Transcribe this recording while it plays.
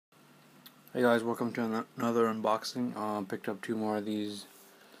Hey guys, welcome to another unboxing. Picked up two more of these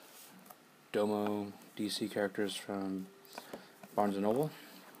Domo DC characters from Barnes & Noble.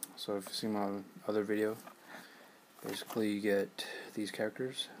 So if you've seen my other video, basically you get these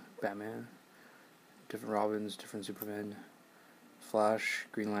characters: Batman, different Robins, different Superman, Flash,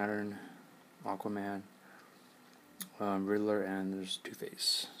 Green Lantern, Aquaman, Riddler, and there's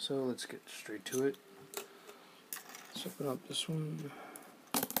Two-Face. So let's get straight to it. Let's open up this one.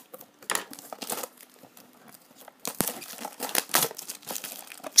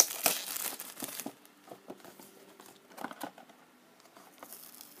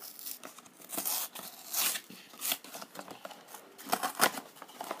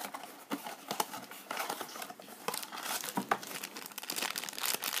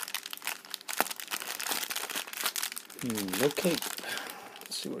 No cape.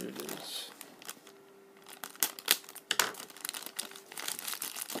 Let's see what it is.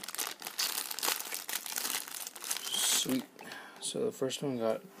 Sweet. So the first one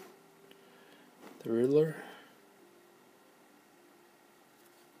got the Riddler.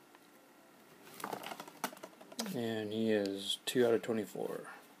 And he is 2 out of 24.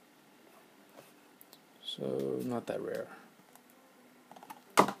 So not that rare.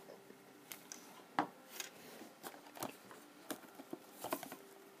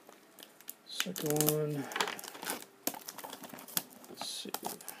 Second one, let's see.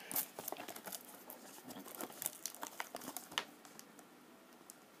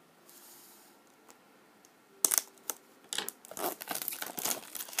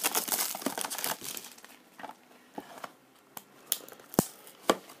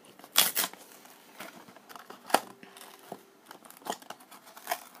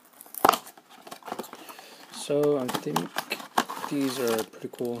 So I think these are pretty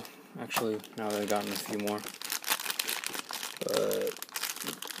cool. Actually, now that I've gotten a few more. But,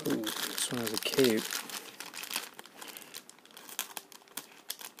 ooh, this one has a cape.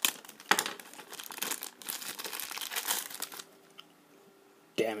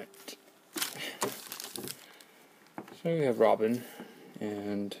 Damn it. So we have Robin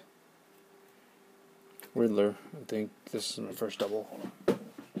and Riddler. I think this is my first double.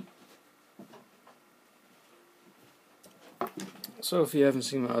 So if you haven't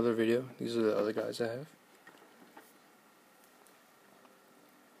seen my other video, these are the other guys I have.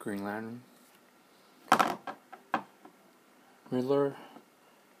 Green Lantern, Riddler,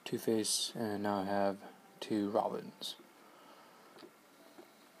 Two-Face, and now I have two Robins.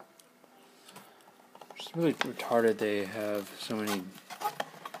 It's really retarded they have so many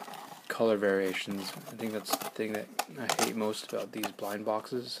color variations. I think that's the thing that I hate most about these blind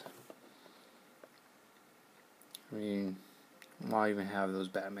boxes. I mean, why even have those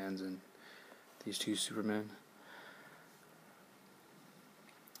Batmans and these two Supermen?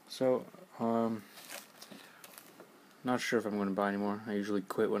 So, not sure if I'm going to buy anymore. I usually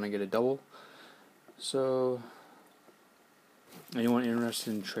quit when I get a double. So, anyone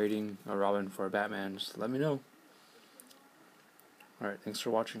interested in trading a Robin for a Batman, just let me know. Alright, thanks for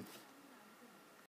watching.